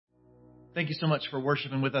Thank you so much for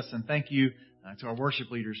worshiping with us, and thank you to our worship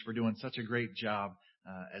leaders for doing such a great job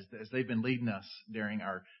as they've been leading us during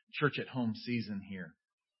our church at home season here.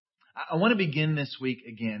 I want to begin this week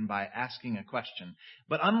again by asking a question.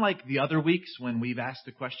 But unlike the other weeks when we've asked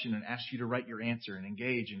a question and asked you to write your answer and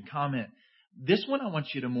engage and comment, this one I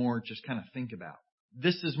want you to more just kind of think about.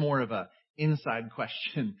 This is more of a inside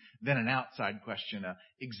question than an outside question, a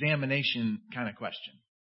examination kind of question.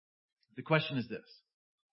 The question is this: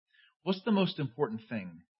 what's the most important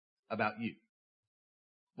thing about you?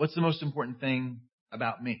 What's the most important thing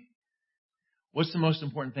about me? What's the most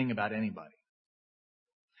important thing about anybody?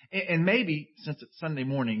 And maybe, since it's Sunday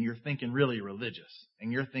morning, you're thinking really religious.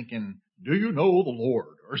 And you're thinking, do you know the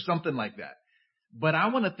Lord? Or something like that. But I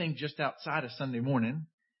want to think just outside of Sunday morning,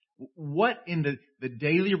 what in the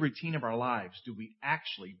daily routine of our lives do we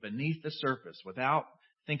actually, beneath the surface, without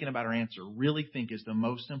thinking about our answer, really think is the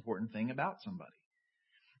most important thing about somebody?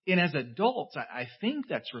 And as adults, I think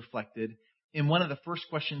that's reflected in one of the first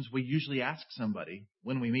questions we usually ask somebody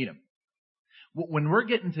when we meet them. When we're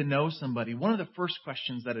getting to know somebody, one of the first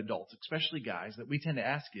questions that adults, especially guys, that we tend to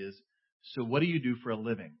ask is, so what do you do for a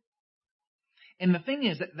living? And the thing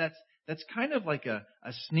is, that's kind of like a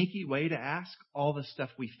sneaky way to ask all the stuff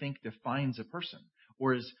we think defines a person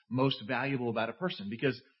or is most valuable about a person.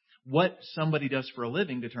 Because what somebody does for a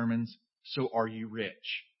living determines, so are you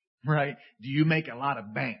rich? Right? Do you make a lot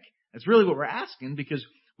of bank? That's really what we're asking, because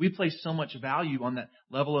we place so much value on that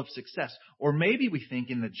level of success. Or maybe we think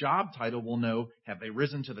in the job title we'll know, have they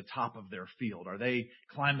risen to the top of their field? Are they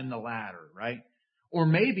climbing the ladder, right? Or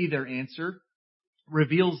maybe their answer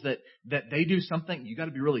reveals that they do something you got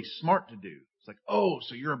to be really smart to do. It's like, oh,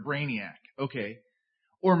 so you're a brainiac. Okay.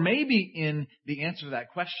 Or maybe in the answer to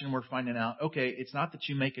that question, we're finding out, okay, it's not that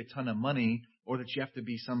you make a ton of money or that you have to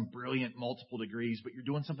be some brilliant multiple degrees, but you're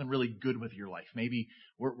doing something really good with your life. Maybe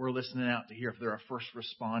we're listening out to hear if they're a first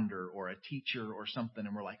responder or a teacher or something,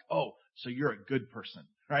 and we're like, oh, so you're a good person,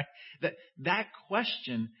 right? That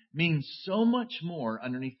question means so much more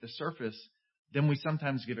underneath the surface than we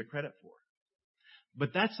sometimes give it credit for.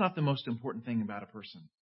 But that's not the most important thing about a person.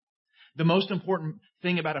 The most important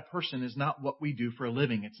thing about a person is not what we do for a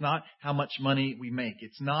living. It's not how much money we make.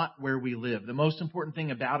 It's not where we live. The most important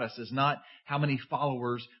thing about us is not how many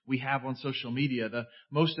followers we have on social media. The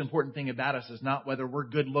most important thing about us is not whether we're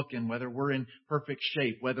good looking, whether we're in perfect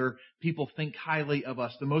shape, whether people think highly of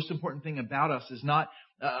us. The most important thing about us is not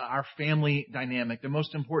our family dynamic. The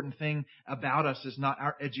most important thing about us is not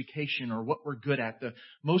our education or what we're good at. The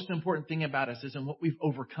most important thing about us isn't what we've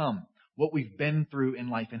overcome, what we've been through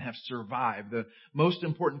in life and have survived. The most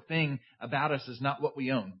important thing about us is not what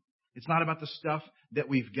we own. It's not about the stuff that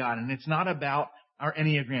we've got. And it's not about our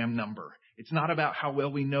Enneagram number. It's not about how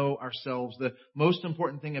well we know ourselves. The most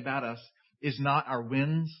important thing about us is not our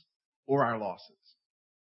wins or our losses.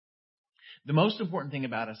 The most important thing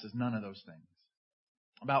about us is none of those things.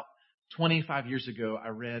 About 25 years ago, I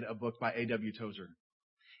read a book by A.W. Tozer.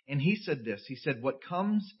 And he said this. He said, what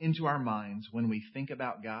comes into our minds when we think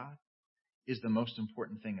about God is the most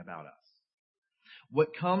important thing about us.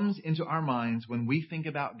 What comes into our minds when we think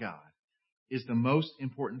about God is the most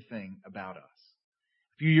important thing about us.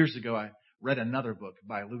 A few years ago, I read another book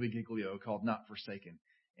by Louis Giglio called Not Forsaken.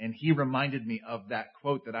 And he reminded me of that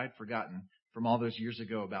quote that I'd forgotten from all those years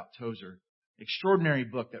ago about Tozer. Extraordinary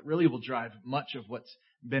book that really will drive much of what's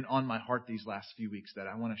been on my heart these last few weeks that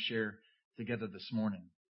I want to share together this morning.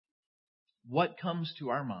 What comes to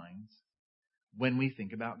our minds when we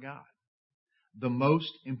think about God? The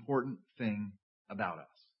most important thing about us.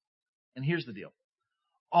 And here's the deal.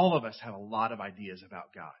 All of us have a lot of ideas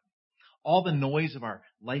about God. All the noise of our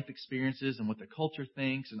life experiences and what the culture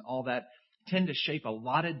thinks and all that tend to shape a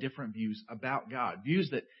lot of different views about God.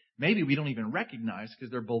 Views that maybe we don't even recognize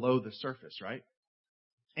because they're below the surface, right?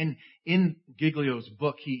 And in Giglio's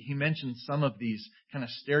book, he mentions some of these kind of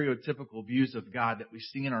stereotypical views of God that we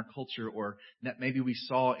see in our culture or that maybe we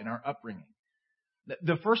saw in our upbringing.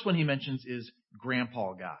 The first one he mentions is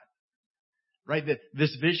Grandpa God, right?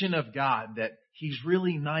 This vision of God that he's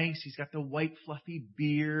really nice. He's got the white fluffy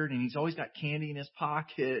beard and he's always got candy in his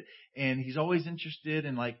pocket and he's always interested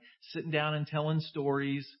in like sitting down and telling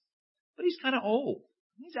stories, but he's kind of old.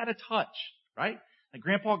 He's out of touch, right? Like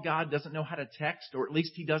Grandpa God doesn't know how to text, or at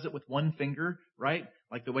least he does it with one finger, right?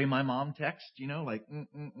 Like the way my mom texts, like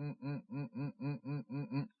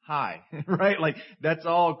hi, right? Like that's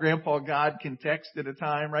all Grandpa God can text at a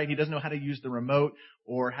time, right? He doesn't know how to use the remote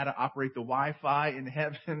or how to operate the Wi-Fi in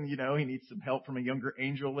heaven. He needs some help from a younger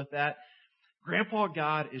angel with that. Grandpa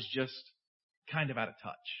God is just kind of out of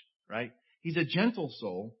touch, right? He's a gentle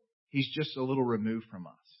soul. He's just a little removed from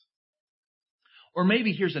us. Or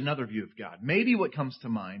maybe here's another view of God. Maybe what comes to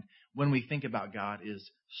mind when we think about God is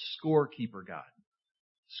scorekeeper God.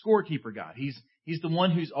 Scorekeeper God. He's the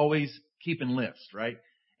one who's always keeping lists, right?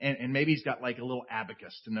 And maybe he's got like a little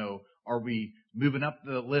abacus to know, are we moving up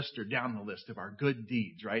the list or down the list of our good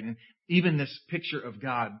deeds, right? And even this picture of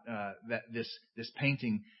God, that this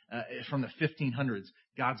painting from the 1500s,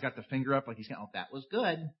 God's got the finger up like he's going, oh, that was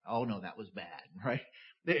good. Oh, no, that was bad, right?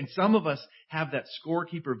 And some of us have that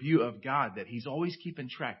scorekeeper view of God, that he's always keeping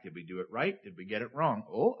track. Did we do it right? Did we get it wrong?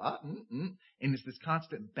 And it's this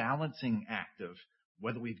constant balancing act of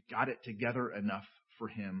whether we've got it together enough for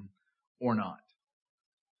him or not.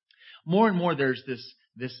 More and more, there's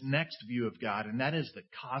this next view of God, and that is the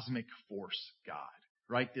cosmic force God,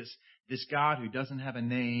 right? This God who doesn't have a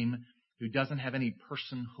name, who doesn't have any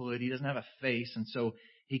personhood, he doesn't have a face, and so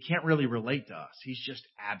he can't really relate to us. He's just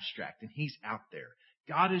abstract, and he's out there.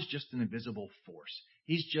 God is just an invisible force.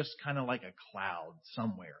 He's just kind of like a cloud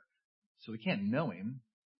somewhere. So we can't know him,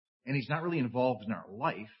 and he's not really involved in our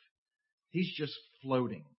life. He's just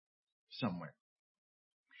floating somewhere.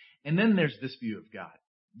 And then there's this view of God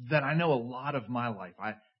that I know a lot of my life,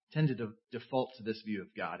 I tend to default to this view of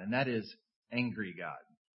God, and that is angry God,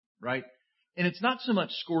 right? And it's not so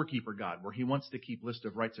much scorekeeper God, where he wants to keep list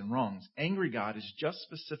of rights and wrongs. Angry God is just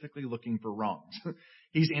specifically looking for wrongs.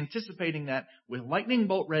 He's anticipating that with lightning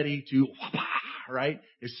bolt ready to, right,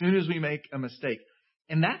 as soon as we make a mistake.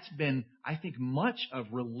 And that's been, I think, much of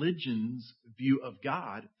religion's view of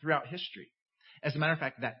God throughout history. As a matter of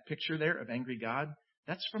fact, that picture there of angry God,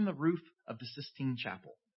 that's from the roof of the Sistine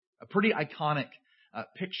Chapel. A pretty iconic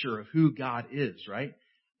picture of who God is, right?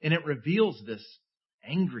 And it reveals this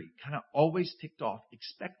angry, kind of always ticked off,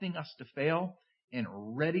 expecting us to fail and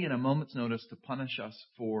ready in a moment's notice to punish us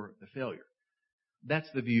for the failure. That's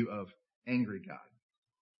the view of angry God.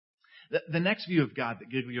 The next view of God that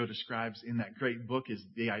Giglio describes in that great book is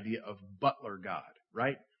the idea of butler God,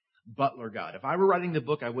 right? Butler God. If I were writing the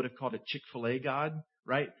book, I would have called it Chick-fil-A God,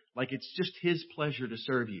 right? Like it's just his pleasure to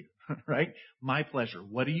serve you, right? My pleasure.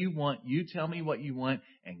 What do you want? You tell me what you want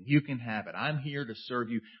and you can have it. I'm here to serve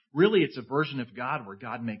you. Really, it's a version of God where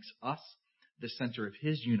God makes us the center of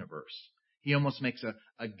his universe. He almost makes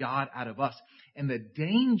a God out of us. And the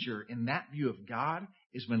danger in that view of God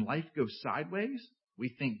is when life goes sideways, we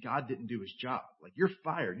think God didn't do his job. Like, you're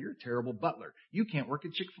fired. You're a terrible butler. You can't work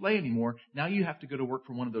at Chick-fil-A anymore. Now you have to go to work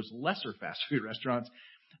for one of those lesser fast food restaurants.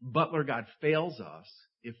 Butler God fails us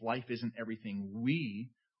if life isn't everything we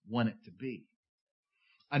want it to be.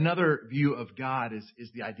 Another view of God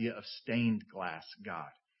is the idea of stained glass God.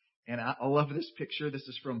 And I love this picture. This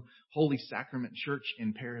is from Holy Sacrament Church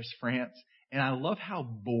in Paris, France. And I love how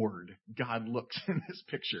bored God looks in this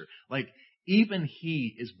picture. Like, even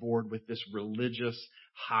he is bored with this religious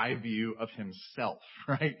high view of himself,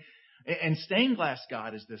 right? And stained glass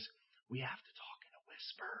God is this, we have to talk in a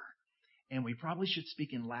whisper. And we probably should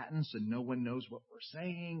speak in Latin so no one knows what we're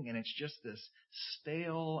saying. And it's just this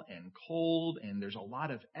stale and cold. And there's a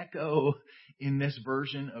lot of echo in this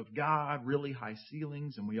version of God, really high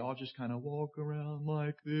ceilings. And we all just kind of walk around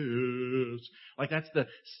like this. Like, that's the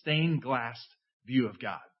stained glass view of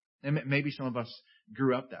God. And maybe some of us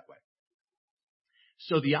grew up that way.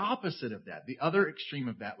 So the opposite of that, the other extreme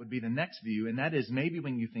of that would be the next view. And that is, maybe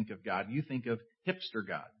when you think of God, you think of hipster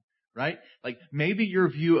God. Right? Like, maybe your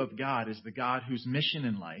view of God is the God whose mission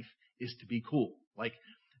in life is to be cool. Like,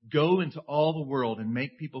 go into all the world and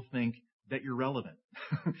make people think that you're relevant.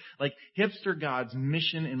 Like, hipster God's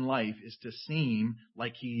mission in life is to seem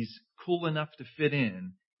like he's cool enough to fit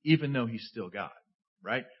in, even though he's still God.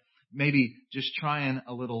 Right? Maybe just trying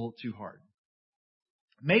a little too hard.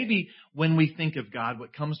 Maybe when we think of God,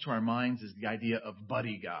 what comes to our minds is the idea of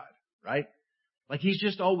buddy God. Right? Like, he's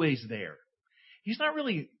just always there. He's not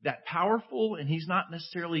really that powerful, and he's not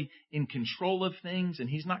necessarily in control of things, and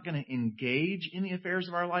he's not going to engage in the affairs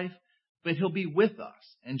of our life, but he'll be with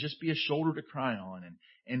us and just be a shoulder to cry on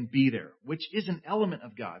and be there, which is an element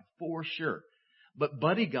of God for sure. But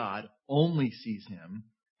buddy God only sees him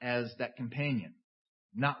as that companion,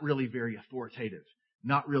 not really very authoritative,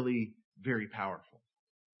 not really very powerful.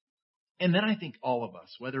 And then I think all of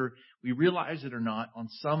us, whether we realize it or not, on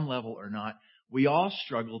some level or not, we all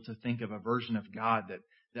struggle to think of a version of God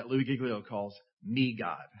that Louis Giglio calls me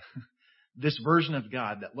God. This version of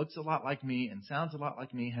God that looks a lot like me and sounds a lot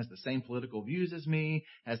like me, has the same political views as me,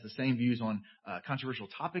 has the same views on controversial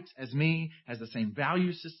topics as me, has the same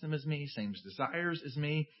value system as me, same desires as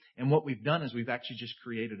me. And what we've done is we've actually just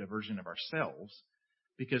created a version of ourselves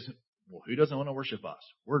because, well, who doesn't want to worship us?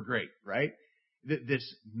 We're great, right?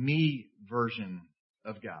 This me version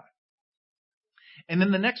of God. And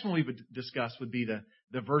then the next one we would discuss would be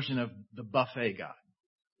the version of the buffet God.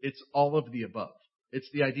 It's all of the above. It's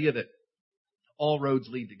the idea that all roads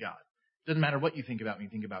lead to God. Doesn't matter what you think about when you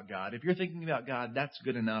think about God. If you're thinking about God, that's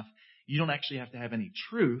good enough. You don't actually have to have any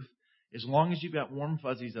truth. As long as you've got warm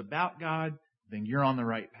fuzzies about God, then you're on the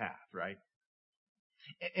right path, right?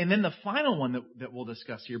 And then the final one that we'll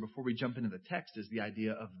discuss here before we jump into the text is the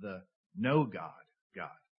idea of the no God.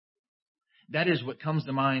 That is, what comes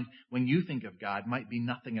to mind when you think of God might be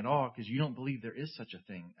nothing at all because you don't believe there is such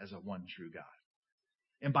a thing as a one true God.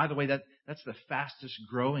 And by the way, that's the fastest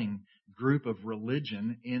growing group of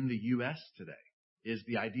religion in the U.S. today, is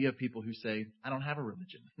the idea of people who say, I don't have a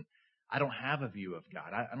religion. I don't have a view of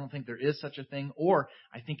God. I don't think there is such a thing, or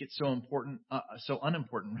I think it's so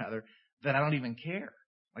unimportant that I don't even care.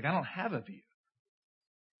 Like, I don't have a view.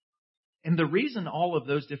 And the reason all of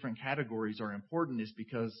those different categories are important is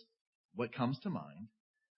because what comes to mind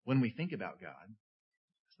when we think about God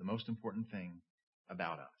is the most important thing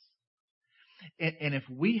about us. And if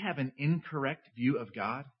we have an incorrect view of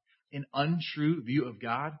God, an untrue view of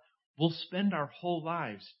God, we'll spend our whole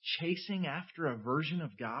lives chasing after a version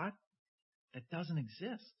of God that doesn't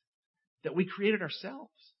exist, that we created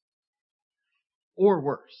ourselves. Or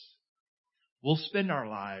worse, we'll spend our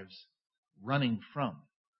lives running from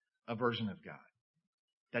a version of God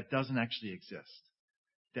that doesn't actually exist,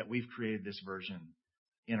 that we've created this version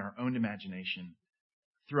in our own imagination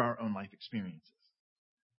through our own life experiences.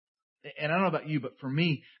 And I don't know about you, but for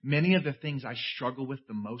me, many of the things I struggle with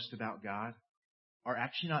the most about God are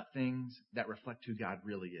actually not things that reflect who God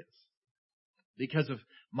really is. Because of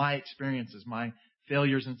my experiences, my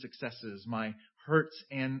failures and successes, my hurts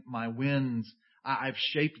and my wins, I've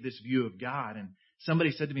shaped this view of God. And somebody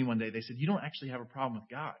said to me one day, they said, you don't actually have a problem with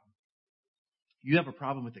God. You have a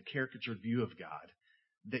problem with the caricatured view of God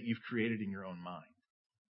that you've created in your own mind.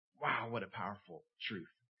 Wow, what a powerful truth.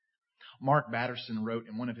 Mark Batterson wrote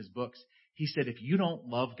in one of his books, he said, if you don't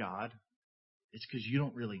love God, it's because you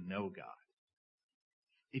don't really know God.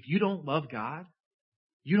 If you don't love God,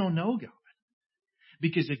 you don't know God.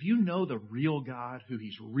 Because if you know the real God, who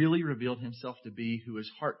He's really revealed Himself to be, who His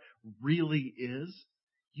heart really is,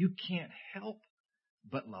 you can't help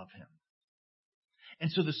but love Him.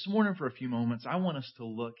 And so this morning, for a few moments, I want us to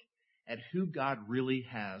look at who God really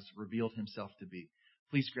has revealed Himself to be.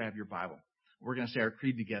 Please grab your Bible. We're going to say our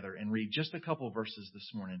creed together and read just a couple of verses this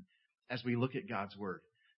morning as we look at God's Word.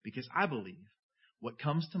 Because I believe what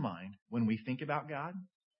comes to mind when we think about God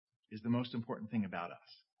is the most important thing about us.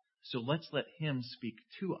 So let's let Him speak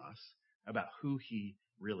to us about who He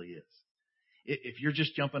really is. If you're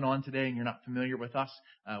just jumping on today and you're not familiar with us,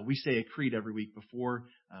 we say a creed every week before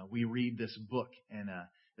we read this book. And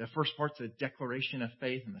the first part's a declaration of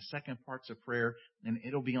faith and the second part's a prayer, and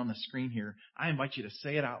it'll be on the screen here. I invite you to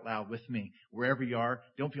say it out loud with me wherever you are.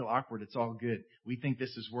 Don't feel awkward. It's all good. We think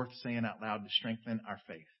this is worth saying out loud to strengthen our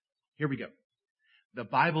faith. Here we go. The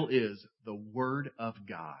Bible is the Word of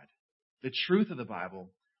God. The truth of the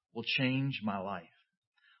Bible will change my life.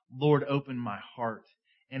 Lord, open my heart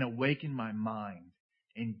and awaken my mind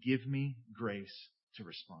and give me grace to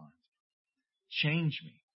respond. Change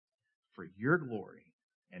me for your glory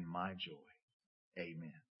and my joy.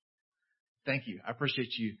 Amen. Thank you. I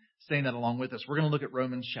appreciate you saying that along with us. We're going to look at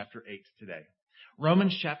Romans chapter 8 today.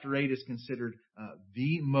 Romans chapter 8 is considered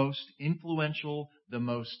the most influential, the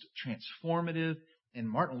most transformative, and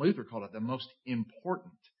Martin Luther called it the most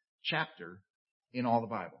important chapter in all the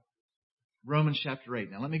Bible. Romans chapter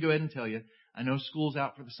 8. Now let me go ahead and tell you, I know school's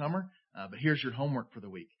out for the summer, but here's your homework for the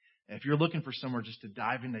week. If you're looking for somewhere just to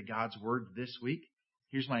dive into God's Word this week,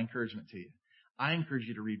 here's my encouragement to you. I encourage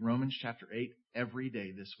you to read Romans chapter 8 every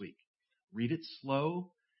day this week. Read it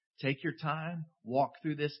slow, take your time, walk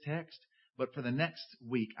through this text, but for the next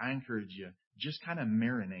week, I encourage you, just kind of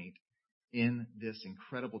marinate in this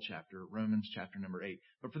incredible chapter, Romans chapter number 8.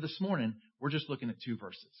 But for this morning, we're just looking at two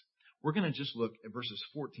verses. We're going to just look at verses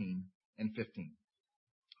 14 and 15.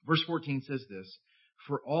 Verse 14 says this,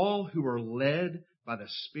 "For all who are led by the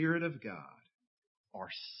Spirit of God are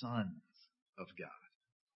sons of God.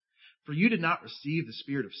 For you did not receive the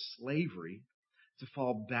spirit of slavery to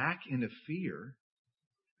fall back into fear.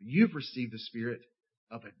 You've received the spirit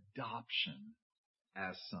of adoption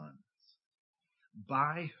as sons,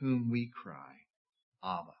 by whom we cry,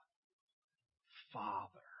 Abba, Father."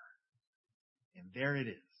 And there it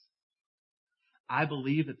is. I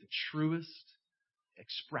believe that the truest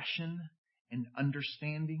expression and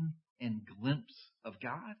understanding and glimpse of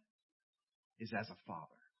God is as a father,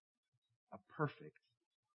 a perfect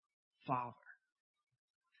Father.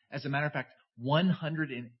 As a matter of fact,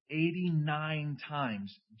 189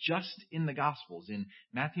 times just in the Gospels, in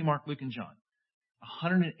Matthew, Mark, Luke, and John,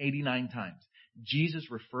 189 times, Jesus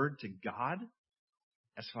referred to God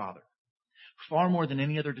as Father. Far more than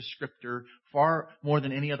any other descriptor, far more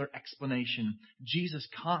than any other explanation, Jesus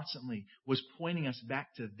constantly was pointing us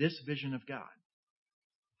back to this vision of God.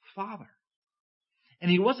 Father.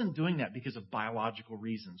 And he wasn't doing that because of biological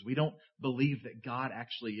reasons. We don't believe that God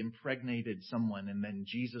actually impregnated someone and then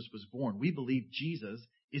Jesus was born. We believe Jesus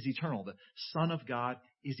is eternal. The Son of God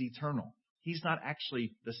is eternal. He's not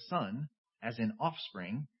actually the Son, as in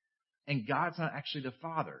offspring, and God's not actually the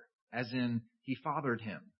Father, as in he fathered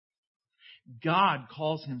him. God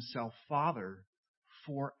calls himself Father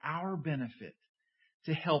for our benefit,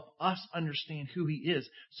 to help us understand who he is,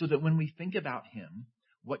 so that when we think about him,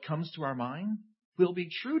 what comes to our mind will be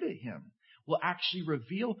true to him, will actually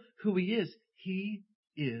reveal who he is. He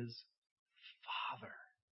is Father.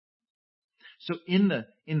 So in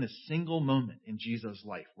the single moment in Jesus'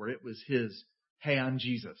 life where it was his, hey, I'm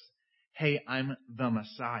Jesus. Hey, I'm the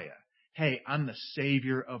Messiah. Hey, I'm the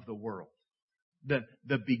Savior of the world.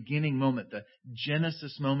 The beginning moment, the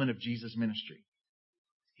Genesis moment of Jesus' ministry.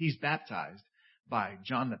 He's baptized by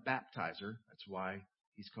John the Baptizer. That's why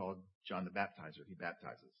he's called John the Baptizer. He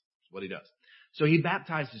baptizes. That's what he does. So he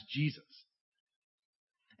baptizes Jesus.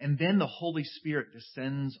 And then the Holy Spirit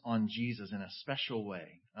descends on Jesus in a special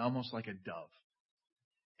way, almost like a dove.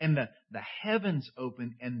 And the heavens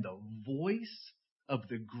open and the voice of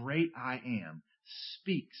the great I Am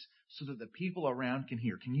speaks so that the people around can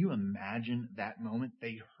hear. Can you imagine that moment?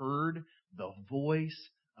 They heard the voice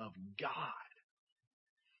of God.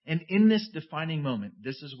 And in this defining moment,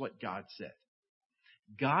 this is what God said.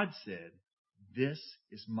 God said, "This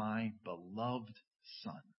is my beloved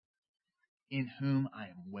Son, in whom I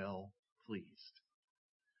am well pleased."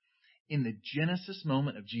 In the Genesis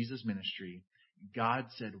moment of Jesus' ministry, God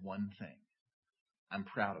said one thing: I'm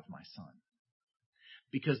proud of my Son.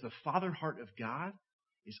 Because the Father heart of God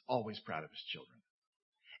is always proud of his children.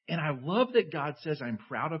 And I love that God says, I'm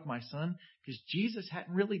proud of my Son, because Jesus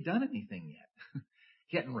hadn't really done anything yet.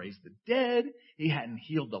 He hadn't raised the dead. He hadn't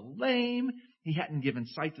healed the lame. He hadn't given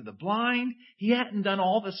sight to the blind. He hadn't done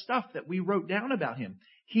all the stuff that we wrote down about him.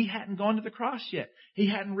 He hadn't gone to the cross yet. He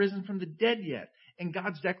hadn't risen from the dead yet. And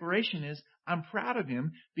God's declaration is, I'm proud of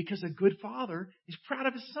him because a good father is proud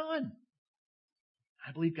of his son.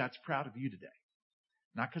 I believe God's proud of you today.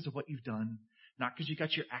 Not because of what you've done, not because you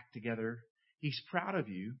got your act together. He's proud of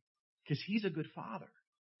you because he's a good father.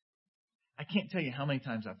 I can't tell you how many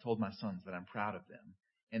times I've told my sons that I'm proud of them,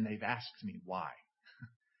 and they've asked me why.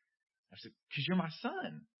 I said, because you're my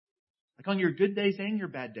son. Like on your good days and your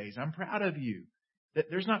bad days, I'm proud of you. That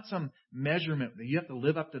there's not some measurement that you have to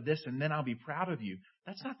live up to this and then I'll be proud of you.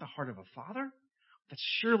 That's not the heart of a father. That's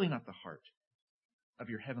surely not the heart of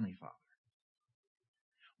your heavenly Father.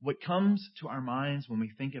 What comes to our minds when we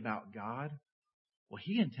think about God, well,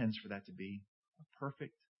 he intends for that to be a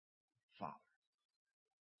perfect Father.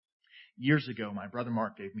 Years ago, my brother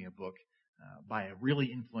Mark gave me a book by a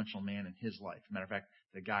really influential man in his life. Matter of fact,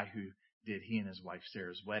 the guy who did he and his wife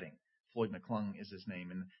Sarah's wedding. Floyd McClung is his name.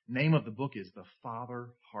 And the name of the book is The Father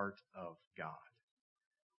Heart of God.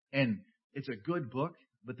 And it's a good book,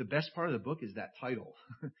 but the best part of the book is that title.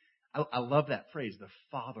 I love that phrase, the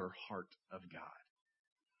Father Heart of God.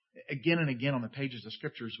 Again and again on the pages of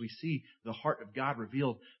Scriptures, we see the heart of God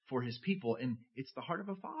revealed for his people, and it's the heart of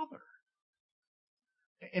a father.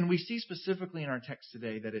 And we see specifically in our text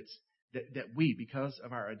today that it's that we, because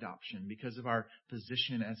of our adoption, because of our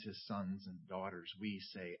position as his sons and daughters, we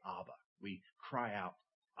say Abba. We cry out,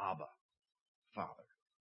 Abba, Father.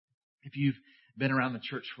 If you've been around the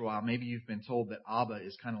church for a while, maybe you've been told that Abba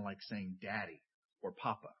is kind of like saying Daddy or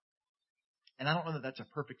Papa. And I don't know that that's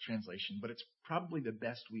a perfect translation, but it's probably the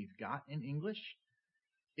best we've got in English.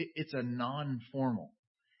 It's a non-formal.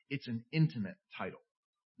 It's an intimate title,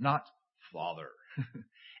 not Father.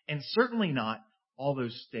 And certainly not all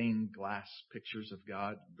those stained glass pictures of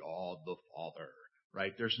God, God the Father,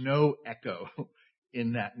 right? There's no echo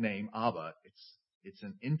in that name, Abba. It's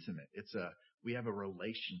an intimate. We have a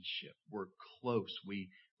relationship. We're close. We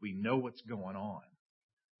know what's going on.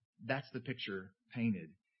 That's the picture painted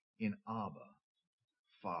in Abba,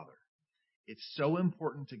 Father. It's so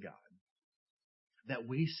important to God that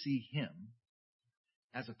we see him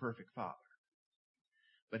as a perfect Father.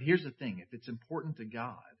 But here's the thing. If it's important to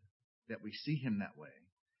God that we see him that way,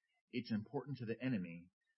 it's important to the enemy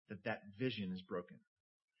that vision is broken.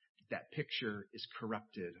 That picture is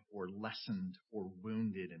corrupted or lessened or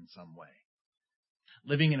wounded in some way.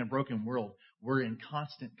 Living in a broken world, we're in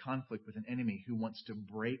constant conflict with an enemy who wants to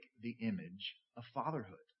break the image of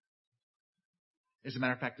fatherhood. As a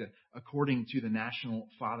matter of fact, according to the National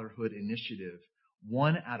Fatherhood Initiative,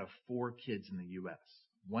 1 out of 4 kids in the U.S.,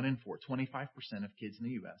 1 in 4, 25% of kids in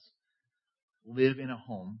the U.S. live in a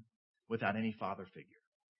home without any father figure.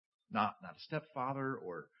 Not a stepfather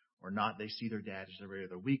or not they see their dad just every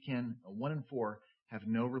other weekend. 1 in 4 have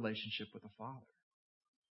no relationship with a father.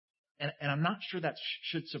 And I'm not sure that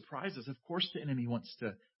should surprise us. Of course, the enemy wants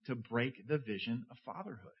to break the vision of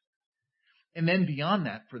fatherhood. And then beyond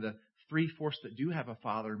that, for the 3/4 that do have a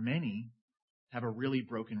father, many have a really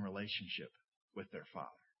broken relationship with their father.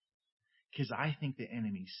 Because I think the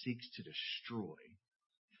enemy seeks to destroy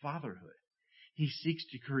fatherhood. He seeks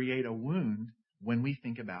to create a wound when we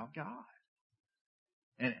think about God.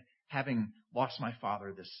 And having lost my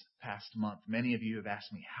father this past month, many of you have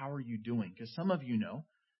asked me, how are you doing? Because some of you know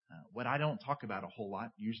what I don't talk about a whole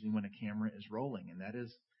lot, usually when a camera is rolling, and that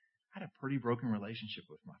is I had a pretty broken relationship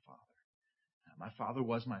with my father. My father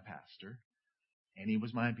was my pastor, and he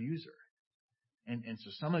was my abuser. And so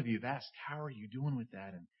some of you have asked, how are you doing with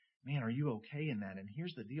that? And man, are you okay in that? And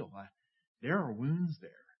here's the deal. There are wounds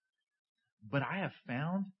there. But I have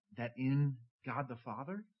found that in God the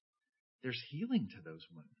Father, there's healing to those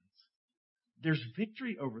wounds. There's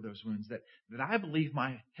victory over those wounds that I believe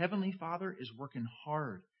my Heavenly Father is working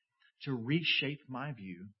hard to reshape my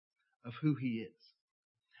view of who He is.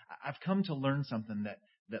 I've come to learn something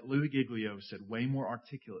that Louis Giglio said way more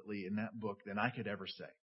articulately in that book than I could ever say.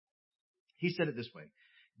 He said it this way: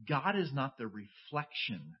 God is not the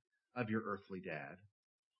reflection of your earthly dad.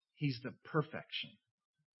 He's the perfection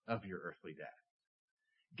of your earthly dad.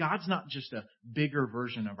 God's not just a bigger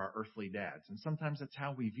version of our earthly dads, and sometimes that's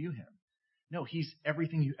how we view Him. No, He's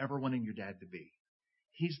everything you ever wanted your dad to be.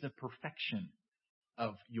 He's the perfection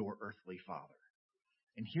of your earthly father.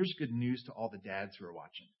 And here's good news to all the dads who are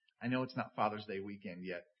watching. I know it's not Father's Day weekend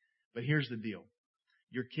yet, but here's the deal.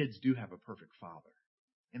 Your kids do have a perfect father.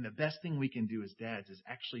 And the best thing we can do as dads is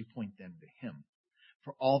actually point them to Him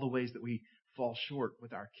for all the ways that we fall short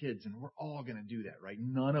with our kids. And we're all going to do that, right?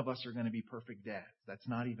 None of us are going to be perfect dads. That's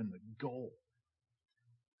not even the goal.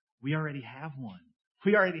 We already have one.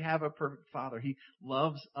 We already have a perfect father. He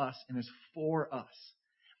loves us and is for us.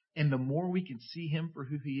 And the more we can see Him for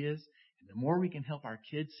who He is, and the more we can help our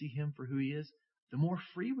kids see Him for who He is, the more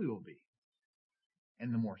free we will be.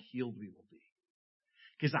 And the more healed we will be.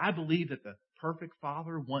 Because I believe that the perfect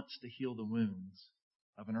father wants to heal the wounds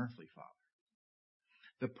of an earthly father.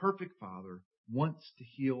 The perfect father wants to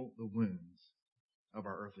heal the wounds of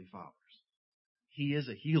our earthly fathers. He is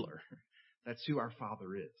a healer. That's who our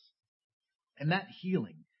Father is. And that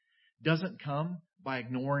healing doesn't come by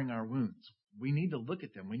ignoring our wounds. We need to look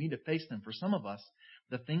at them. We need to face them. For some of us,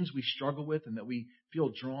 the things we struggle with and that we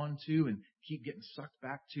feel drawn to and keep getting sucked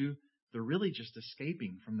back to, they're really just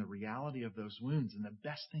escaping from the reality of those wounds. And the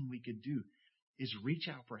best thing we could do is reach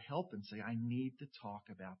out for help and say, I need to talk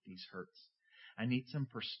about these hurts. I need some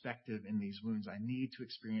perspective in these wounds. I need to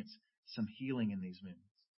experience some healing in these wounds.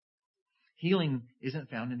 Healing isn't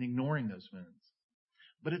found in ignoring those wounds,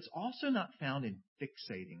 but it's also not found in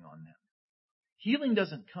fixating on them. Healing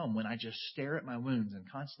doesn't come when I just stare at my wounds and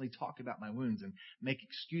constantly talk about my wounds and make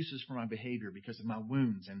excuses for my behavior because of my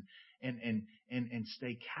wounds and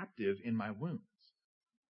stay captive in my wounds.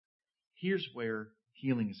 Here's where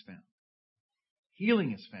healing is found.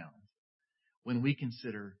 Healing is found when we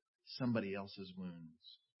consider somebody else's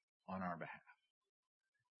wounds on our behalf,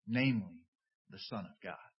 namely the Son of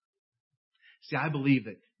God. See, I believe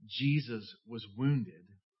that Jesus was wounded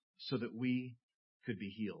so that we could be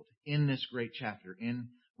healed. In this great chapter, in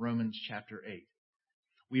Romans chapter 8,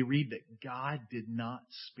 we read that God did not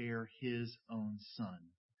spare His own Son,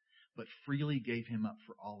 but freely gave Him up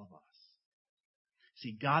for all of us.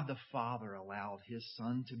 See, God the Father allowed His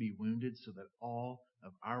Son to be wounded so that all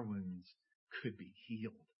of our wounds could be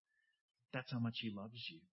healed. That's how much He loves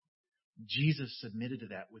you. Jesus submitted to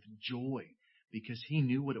that with joy because He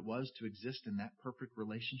knew what it was to exist in that perfect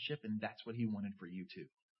relationship, and that's what He wanted for you too.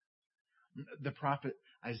 The prophet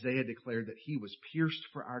Isaiah declared that He was pierced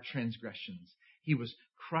for our transgressions. He was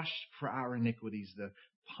crushed for our iniquities. The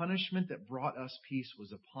punishment that brought us peace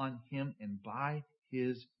was upon Him, and by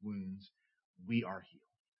His wounds we are healed.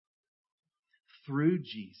 Through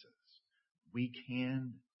Jesus, we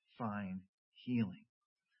can find healing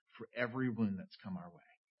for every wound that's come our way.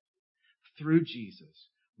 Through Jesus,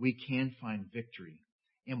 we can find victory,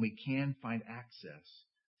 and we can find access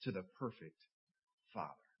to the perfect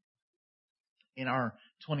Father. In our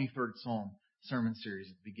 23rd Psalm sermon series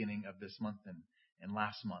at the beginning of this month and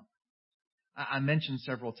last month, I mentioned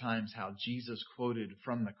several times how Jesus quoted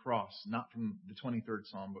from the cross, not from the 23rd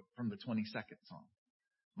Psalm, but from the 22nd Psalm.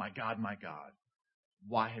 My God,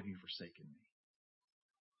 why have you forsaken me?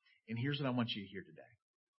 And here's what I want you to hear today.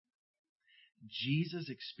 Jesus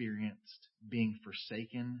experienced being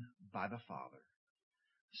forsaken by the Father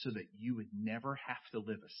so that you would never have to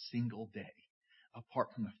live a single day apart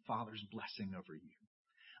from the Father's blessing over you,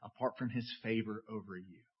 apart from His favor over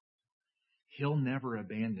you. He'll never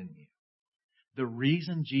abandon you. The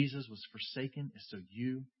reason Jesus was forsaken is so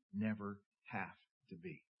you never have to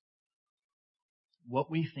be.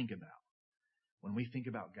 What we think about when we think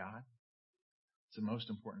about God, it's the most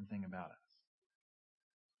important thing about us.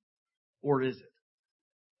 Or is it?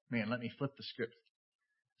 Man, let me flip the script.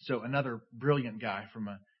 So another brilliant guy from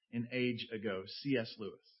an age ago, C.S.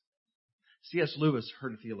 Lewis. C.S. Lewis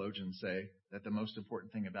heard a theologian say that the most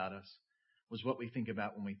important thing about us was what we think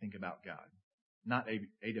about when we think about God. Not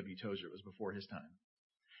A.W. Tozer, it was before his time.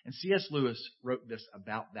 And C.S. Lewis wrote this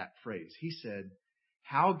about that phrase. He said,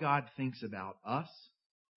 how God thinks about us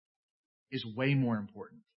is way more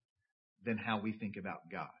important than how we think about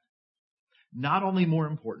God. Not only more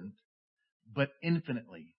important, but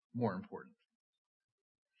infinitely more important.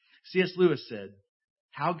 C.S. Lewis said,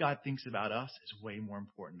 how God thinks about us is way more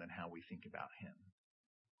important than how we think about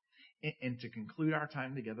Him. And to conclude our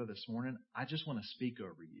time together this morning, I just want to speak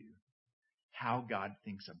over you how God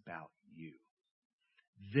thinks about you.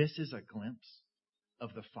 This is a glimpse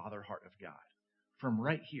of the Father heart of God from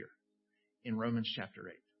right here in Romans chapter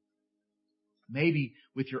 8. Maybe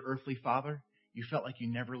with your earthly father, you felt like you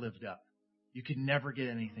never lived up. You could never get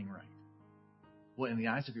anything right. Well, in the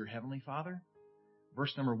eyes of your heavenly Father,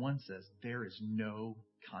 verse number 1 says, there is no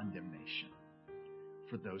condemnation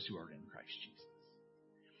for those who are in Christ Jesus.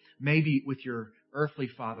 Maybe with your earthly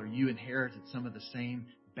father, you inherited some of the same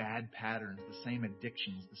bad patterns, the same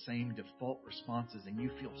addictions, the same default responses, and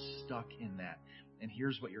you feel stuck in that. And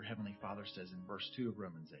here's what your heavenly Father says in verse 2 of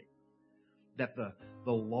Romans 8. That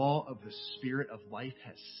the law of the Spirit of life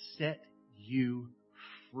has set you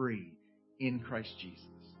free in Christ Jesus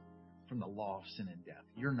from the law of sin and death.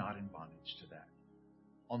 You're not in bondage to that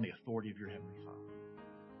on the authority of your heavenly Father.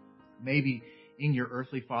 Maybe in your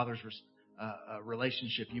earthly father's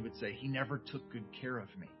relationship, you would say, he never took good care of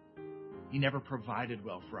me. He never provided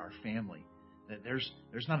well for our family. That there's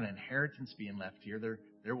not an inheritance being left here.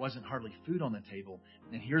 There wasn't hardly food on the table.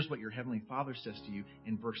 And here's what your heavenly Father says to you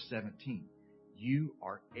in verse 17. You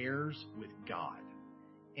are heirs with God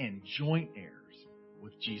and joint heirs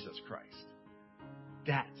with Jesus Christ.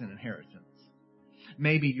 That's an inheritance.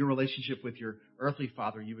 Maybe your relationship with your earthly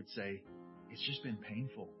father, you would say, it's just been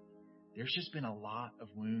painful. There's just been a lot of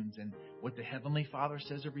wounds. And what the heavenly Father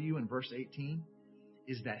says over you in verse 18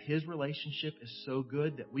 is that His relationship is so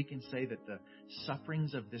good that we can say that the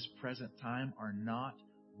sufferings of this present time are not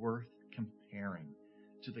worth comparing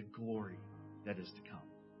to the glory that is to come.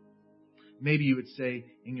 Maybe you would say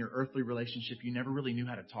in your earthly relationship, you never really knew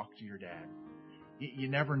how to talk to your dad. You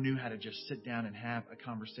never knew how to just sit down and have a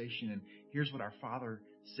conversation. And here's what our Father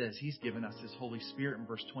says. He's given us His Holy Spirit. In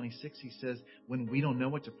verse 26, He says, when we don't know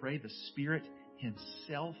what to pray, the Spirit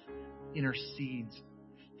Himself intercedes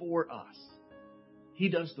for us. He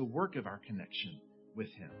does the work of our connection with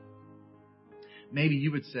Him. Maybe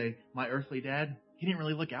you would say, my earthly dad, he didn't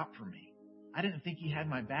really look out for me. I didn't think he had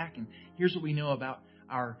my back. And here's what we know about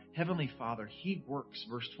our Heavenly Father. He works,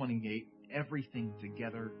 verse 28, everything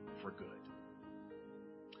together for good.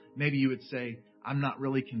 Maybe you would say, I'm not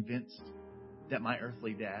really convinced that my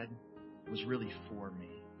earthly dad was really for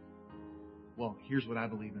me. Well, here's what I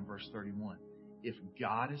believe in verse 31. If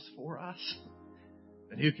God is for us,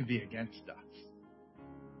 then who can be against us?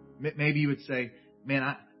 Maybe you would say,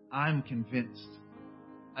 man, I'm convinced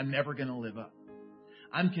I'm never going to live up.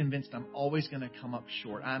 I'm convinced I'm always going to come up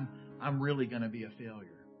short. I'm really going to be a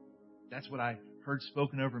failure. That's what I heard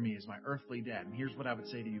spoken over me as my earthly dad. And here's what I would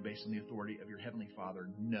say to you based on the authority of your heavenly Father.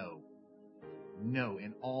 No,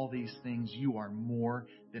 in all these things, you are more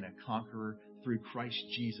than a conqueror through Christ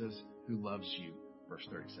Jesus who loves you. Verse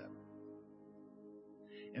 37.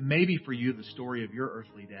 And maybe for you, the story of your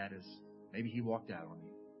earthly dad is maybe he walked out on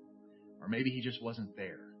you. Or maybe he just wasn't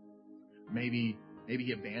there. Maybe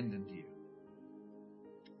he abandoned you.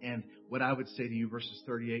 And what I would say to you, verses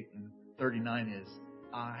 38 and 39 is,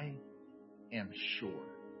 I am sure.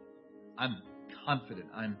 I'm confident.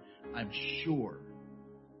 I'm sure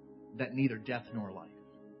that neither death nor life,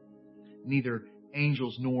 neither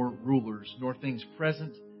angels nor rulers, nor things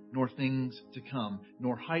present, nor things to come,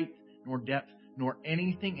 nor height, nor depth, nor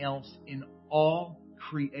anything else in all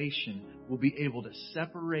creation will be able to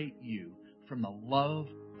separate you from the love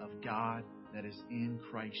of God that is in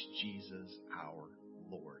Christ Jesus our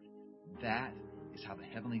Lord. That is how the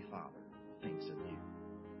Heavenly Father thinks of you.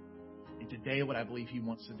 And today what I believe He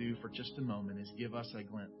wants to do for just a moment is give us a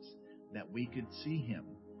glimpse that we could see Him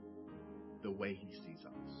the way He sees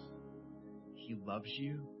us. He loves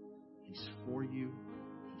you. He's for you.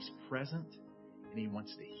 He's present. And He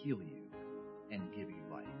wants to heal you and give you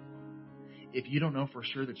life. If you don't know for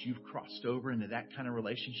sure that you've crossed over into that kind of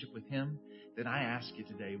relationship with Him, then I ask you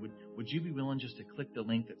today, would you be willing just to click the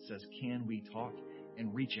link that says, Can We Talk?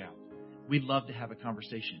 And reach out. We'd love to have a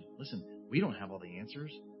conversation. Listen, we don't have all the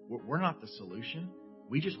answers. We're not the solution.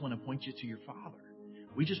 We just want to point you to your Father.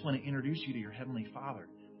 We just want to introduce you to your Heavenly Father.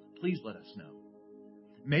 Please let us know.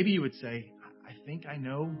 Maybe you would say, I think I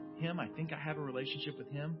know Him. I think I have a relationship with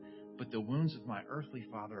Him. But the wounds of my earthly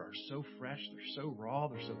father are so fresh. They're so raw.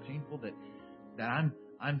 They're so painful that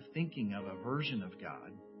I'm thinking of a version of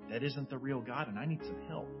God that isn't the real God, and I need some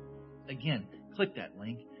help. Again, click that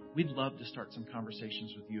link. We'd love to start some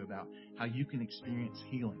conversations with you about how you can experience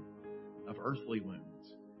healing of earthly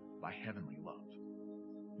wounds by heavenly love.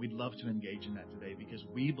 We'd love to engage in that today because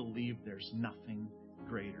we believe there's nothing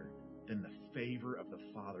greater than the favor of the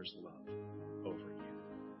Father's love over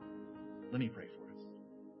you. Let me pray for us.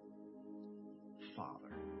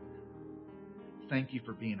 Father, thank you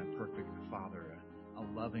for being a perfect Father, a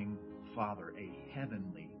loving Father, a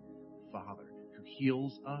heavenly Father who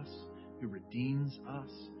heals us, who redeems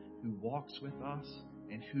us, who walks with us,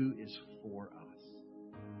 and who is for us.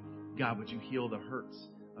 God, would you heal the hurts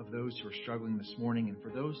of those who are struggling this morning? And for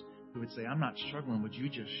those who would say, I'm not struggling, would you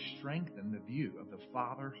just strengthen the view of the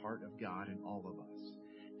Father heart of God in all of us?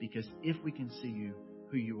 Because if we can see you,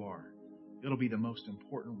 who you are, it'll be the most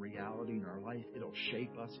important reality in our life. It'll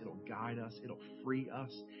shape us. It'll guide us. It'll free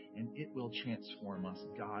us. And it will transform us.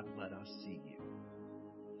 God, let us see you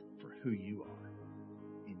for who you are.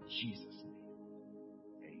 In Jesus' name.